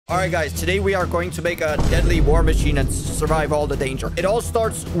All right, guys, today we are going to make a deadly war machine and survive all the danger. It all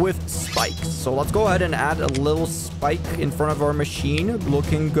starts with spikes. So let's go ahead and add a little spike in front of our machine.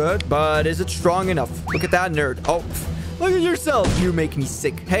 Looking good, but is it strong enough? Look at that nerd. Oh, look at yourself. You make me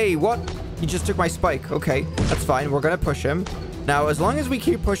sick. Hey, what? He just took my spike. Okay, that's fine. We're going to push him. Now, as long as we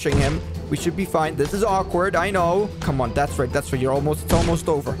keep pushing him, we should be fine. This is awkward. I know. Come on. That's right. That's right. It's almost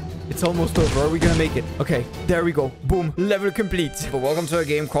over. It's almost over. Are we gonna make it? Okay, there we go. Boom. Level complete. But welcome to a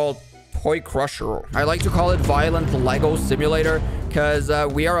game called Toy Crusher. I like to call it Violent Lego Simulator because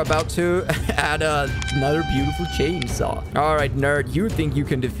we are about to add another beautiful chainsaw. All right, nerd. You think you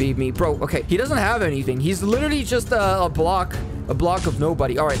can defeat me? Bro, okay. He doesn't have anything. He's literally just a block of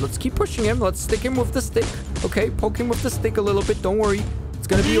nobody. All right, let's keep pushing him. Let's stick him with the stick. Okay, poke him with the stick a little bit. Don't worry. It's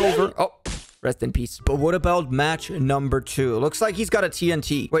gonna be over. Oh. Rest in peace. But what about match number 2? Looks like he's got a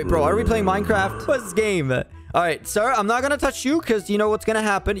TNT. Wait, bro, are we playing Minecraft? What's this game? All right, sir, I'm not gonna touch you because you know what's gonna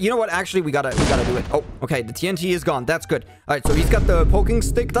happen. You know what? Actually, we gotta do it. Oh, okay, the TNT is gone. That's good. All right, so he's got the poking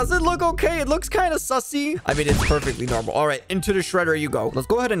stick. Does it look okay? It looks kind of sussy. I mean, it's perfectly normal. All right, into the shredder you go. Let's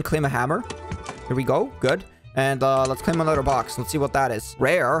go ahead and claim a hammer. Here we go. Good. And let's claim another box. Let's see what that is.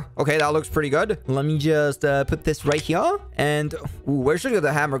 Rare. Okay, that looks pretty good. Let me just put this right here. And ooh, where should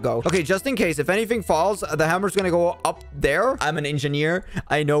the hammer go? Okay, just in case. If anything falls, the hammer's going to go up there. I'm an engineer.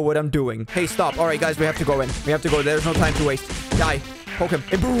 I know what I'm doing. Hey, stop. All right, guys, we have to go in. We have to go. There's no time to waste. Die. Poke him.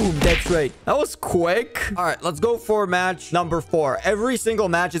 And boom. That's right. That was quick. All right, let's go for match number 4. Every single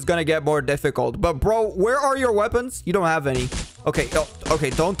match is going to get more difficult. But, bro, where are your weapons? You don't have any. Okay, okay,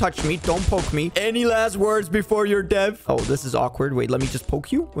 don't touch me. Don't poke me. Any last words before you're dead? Oh, this is awkward. Wait, let me just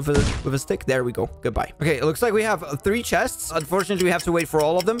poke you with a stick. There we go. Goodbye. Okay, it looks like we have 3 chests. Unfortunately, we have to wait for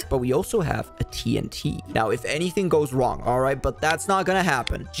all of them, but we also have a TNT. Now, if anything goes wrong, all right, but that's not gonna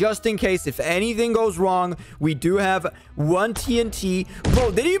happen. Just in case, if anything goes wrong, we do have 1 TNT.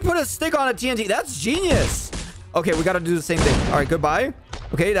 Bro, did he put a stick on a TNT? That's genius. Okay, we gotta do the same thing. All right, goodbye.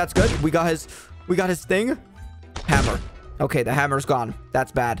 Okay, that's good. We got his thing. Hammer. Okay, the hammer's gone.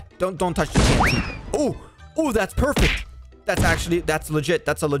 That's bad. Don't touch the TNT. Oh, that's perfect. That's legit.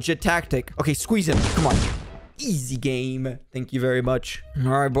 That's a legit tactic. Okay, squeeze him. Come on. Easy game. Thank you very much.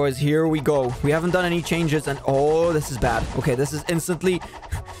 All right, boys, here we go. We haven't done any changes, and oh, this is bad. Okay, this is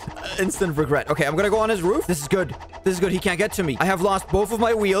instant regret. Okay, I'm gonna go on his roof. This is good. This is good. He can't get to me. I have lost both of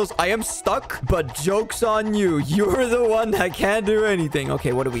my wheels. I am stuck, but joke's on you. You're the one that can't do anything.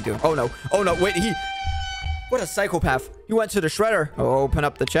 Okay, what do we do? Oh, no. Oh, no. Wait, what a psychopath. He went to the shredder. Open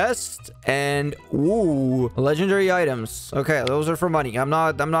up the chest. And, ooh, legendary items. Okay, those are for money. I'm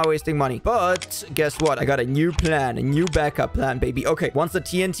not wasting money. But guess what? I got a new plan. A new backup plan, baby. Okay, once the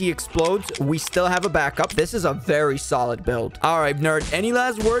TNT explodes, we still have a backup. This is a very solid build. All right, nerd. Any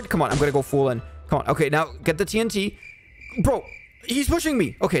last word? Come on, I'm gonna go full in. Come on. Okay, now get the TNT. Bro, he's pushing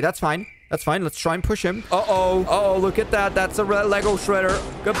me. Okay, that's fine. That's fine. Let's try and push him. Uh-oh, look at that. That's a Lego shredder.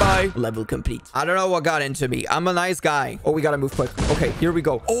 Goodbye. Level complete. I don't know what got into me. I'm a nice guy. Oh, we gotta move quick. Okay, here we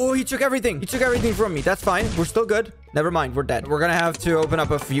go. Oh, he took everything. He took everything from me. That's fine. We're still good. Never mind. We're dead. We're gonna have to open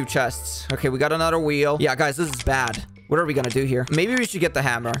up a few chests. Okay, we got another wheel. Yeah, guys, this is bad. What are we gonna do here? Maybe we should get the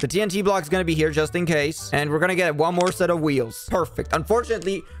hammer. The TNT block's gonna be here just in case. And we're gonna get 1 more set of wheels. Perfect.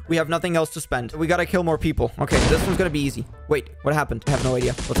 Unfortunately, we have nothing else to spend. We gotta kill more people. Okay, this one's gonna be easy. Wait, what happened? I have no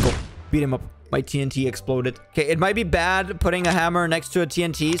idea. Let's go. Beat him up. My TNT exploded. Okay, it might be bad putting a hammer next to a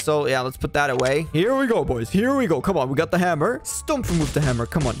TNT. So, yeah, let's put that away. Here we go, boys. Here we go. Come on, we got the hammer. Stomp him with the hammer.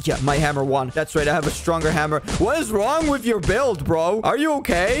 Come on. Yeah, my hammer won. That's right. I have a stronger hammer. What is wrong with your build, bro? Are you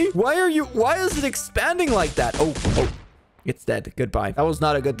okay? Why is it expanding like that? Oh. It's dead. Goodbye. That was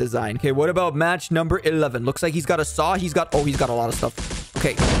not a good design. Okay, what about match number 11? Looks like he's got a saw. He's got a lot of stuff.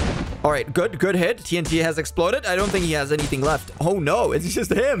 Okay. All right, good hit. TNT has exploded. I don't think he has anything left. Oh, no. It's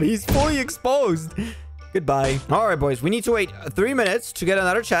just him. He's fully exposed. Goodbye. All right, boys. We need to wait 3 minutes to get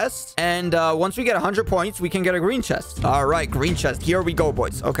another chest. And once we get 100 points, we can get a green chest. All right, green chest. Here we go,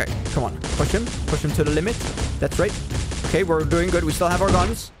 boys. Okay, come on. Push him. Push him to the limit. That's right. Okay, we're doing good. We still have our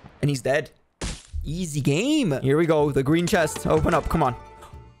guns. And he's dead. Easy game. Here we go. The green chest. Open up. Come on.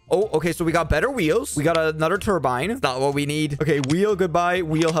 Oh, okay, so we got better wheels. We got another turbine. It's not what we need. Okay, wheel, goodbye.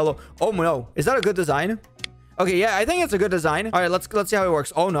 Wheel, hello. Oh, no. Is that a good design? Okay, yeah, I think it's a good design. All right, let's see how it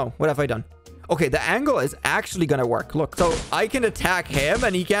works. Oh, no. What have I done? Okay, the angle is actually gonna work. Look, so I can attack him,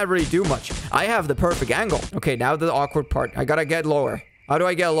 and he can't really do much. I have the perfect angle. Okay, now the awkward part. I gotta get lower. How do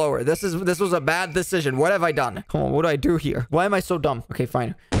I get lower? This was a bad decision. What have I done? Come on, what do I do here? Why am I so dumb? Okay,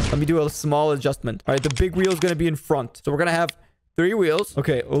 fine. Let me do a small adjustment. All right, the big wheel is gonna be in front. So we're gonna have 3 wheels.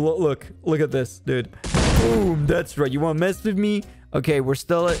 Okay, look at this, dude. Boom, that's right. You want to mess with me? Okay, we're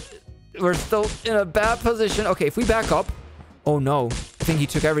still in a bad position. Okay, if we back up, Oh, no. I think he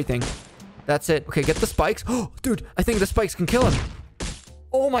took everything. That's it. Okay, get the spikes. Oh, dude, I think the spikes can kill him.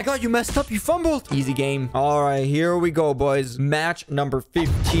 Oh my god, you messed up. You fumbled. Easy game. All right, here we go, boys. Match number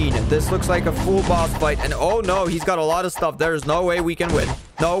 15. This looks like a full boss fight. And oh no, he's got a lot of stuff. There's no way we can win.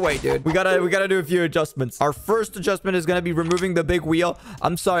 No way, dude. We gotta do a few adjustments. Our first adjustment is gonna be removing the big wheel.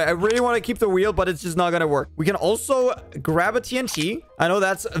 I'm sorry. I really want to keep the wheel, but it's just not gonna work. We can also grab a TNT. I know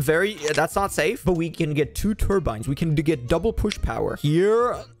that's not safe, but we can get 2 turbines. We can get double push power.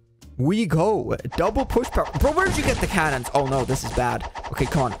 Here we go. Double push power. Bro, where'd you get the cannons? Oh no, this is bad. Okay,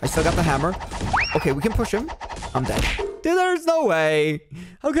 come on. I still got the hammer. Okay, we can push him. I'm dead. Dude, there's no way.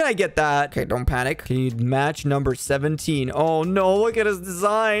 How can I get that? Okay, don't panic. Okay, match number 17. Oh no, look at his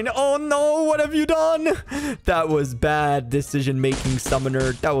design. Oh no, what have you done? That was bad decision making,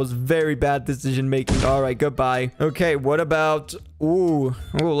 Summoner. That was very bad decision making. All right, goodbye. Okay, what about... Ooh,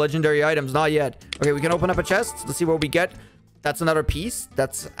 legendary items. Not yet. Okay, we can open up a chest. Let's see what we get. That's another piece.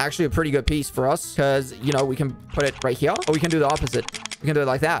 That's actually a pretty good piece for us because, you know, we can put it right here. Or we can do the opposite. We can do it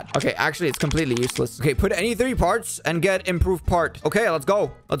like that. Okay, actually, it's completely useless. Okay, put any 3 parts and get improved part. Okay, let's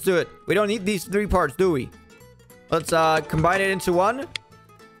go. Let's do it. We don't need these 3 parts, do we? Let's combine it into one.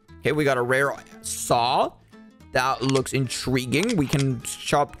 Okay, we got a rare saw. That looks intriguing. We can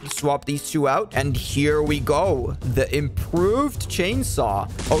swap these 2 out. And here we go. The improved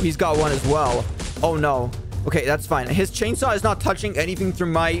chainsaw. Oh, he's got one as well. Oh, no. Okay, that's fine. His chainsaw is not touching anything through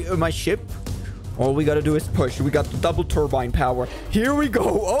my ship. All we gotta do is push. We got the double turbine power. Here we go.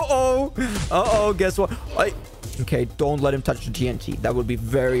 Uh-oh. Uh-oh. Guess what? Okay, don't let him touch the TNT. That would be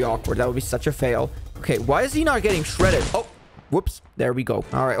very awkward. That would be such a fail. Okay, why is he not getting shredded? Oh, whoops. There we go.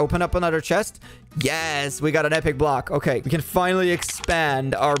 All right, open up another chest. Yes, we got an epic block. Okay, we can finally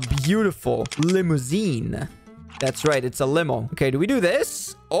expand our beautiful limousine. That's right, it's a limo. Okay, do we do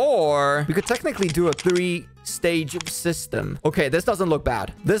this? Or we could technically do a 3-stage system. Okay, this doesn't look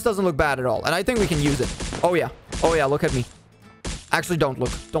bad. This doesn't look bad at all. And I think we can use it. Oh, yeah. Oh, yeah, look at me. Actually, don't look.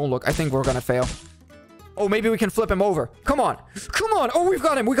 Don't look. I think we're gonna fail. Oh, maybe we can flip him over. Come on. Come on. Oh, we've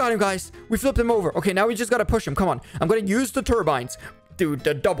got him. We got him, guys. We flipped him over. Okay, now we just gotta push him. Come on. I'm gonna use the turbines. Dude,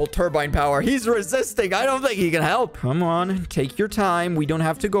 the double turbine power. He's resisting. I don't think he can help. Come on. Take your time. We don't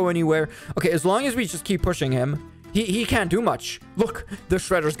have to go anywhere. Okay, as long as we just keep pushing him. He can't do much. Look, the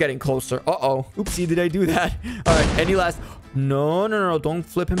shredder's getting closer. Uh-oh. Oopsie, did I do that? All right, any last... No. Don't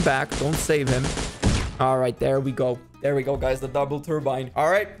flip him back. Don't save him. All right, there we go. There we go, guys. The double turbine. All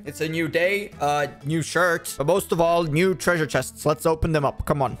right, it's a new day. New shirt. But most of all, new treasure chests. Let's open them up.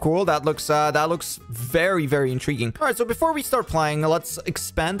 Come on. Cool. That looks very, very intriguing. All right, so before we start playing, let's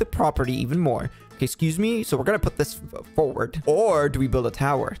expand the property even more. Okay, excuse me. So we're gonna put this forward, or do we build a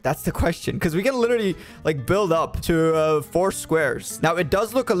tower? That's the question, because we can literally like build up to 4 squares. Now it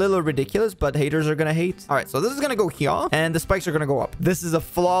does look a little ridiculous, but haters are gonna hate. All right, so this is gonna go here, and the spikes are gonna go up. This is a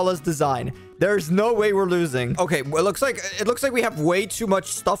flawless design. There's no way we're losing. Okay, well, it looks like we have way too much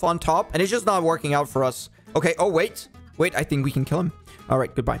stuff on top, and it's just not working out for us. Okay. Oh wait, I think we can kill him. All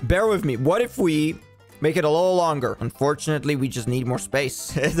right, goodbye. Bear with me. What if we make it a little longer? Unfortunately, we just need more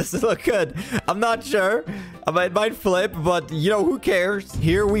space. Does it look good? I'm not sure. It might flip, but you know, who cares?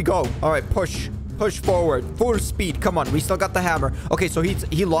 Here we go. All right, push forward, full speed. Come on, we still got the hammer. Okay, so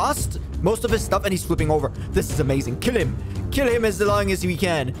he lost most of his stuff and he's flipping over. This is amazing. Kill him as long as we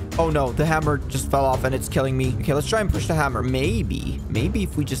can. Oh no, the hammer just fell off and it's killing me. Okay, let's try and push the hammer. Maybe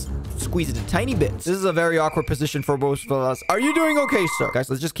if we just squeeze it a tiny bit. This is a very awkward position for both of us. Are you doing okay, sir? Guys,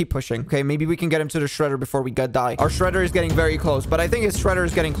 let's just keep pushing. Okay, maybe we can get him to the shredder before we die. Our shredder is getting very close, but I think his shredder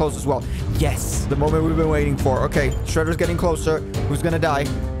is getting close as well. Yes, the moment we've been waiting for. Okay, shredder's getting closer. Who's gonna die?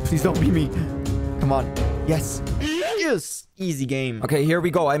 Please don't be me. Come on. Yes. Yes. Easy game. Okay, here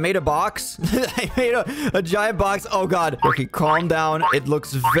we go. I made a box. I made a giant box. Oh, God. Okay, calm down. It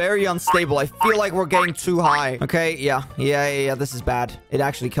looks very unstable. I feel like we're getting too high. Okay, yeah. This is bad. It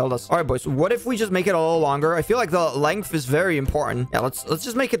actually killed us. All right, boys. What if we just make it a little longer? I feel like the length is very important. Yeah, let's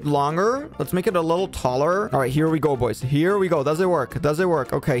just make it longer. Let's make it a little taller. All right, here we go, boys. Here we go. Does it work? Does it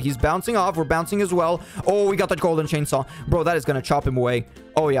work? Okay, he's bouncing off. We're bouncing as well. Oh, we got that golden chainsaw. Bro, that is gonna chop him away.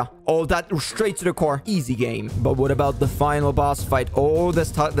 Oh, yeah. Oh, that straight to the core. Easy game. But what about the final boss fight? Oh,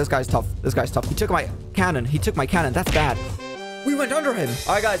 this guy's tough. This guy's tough. He took my cannon. That's bad. We went under him.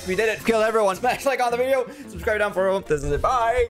 All right, guys, we did it. Kill everyone. Smash like on the video. Subscribe down for more. This is it. Bye.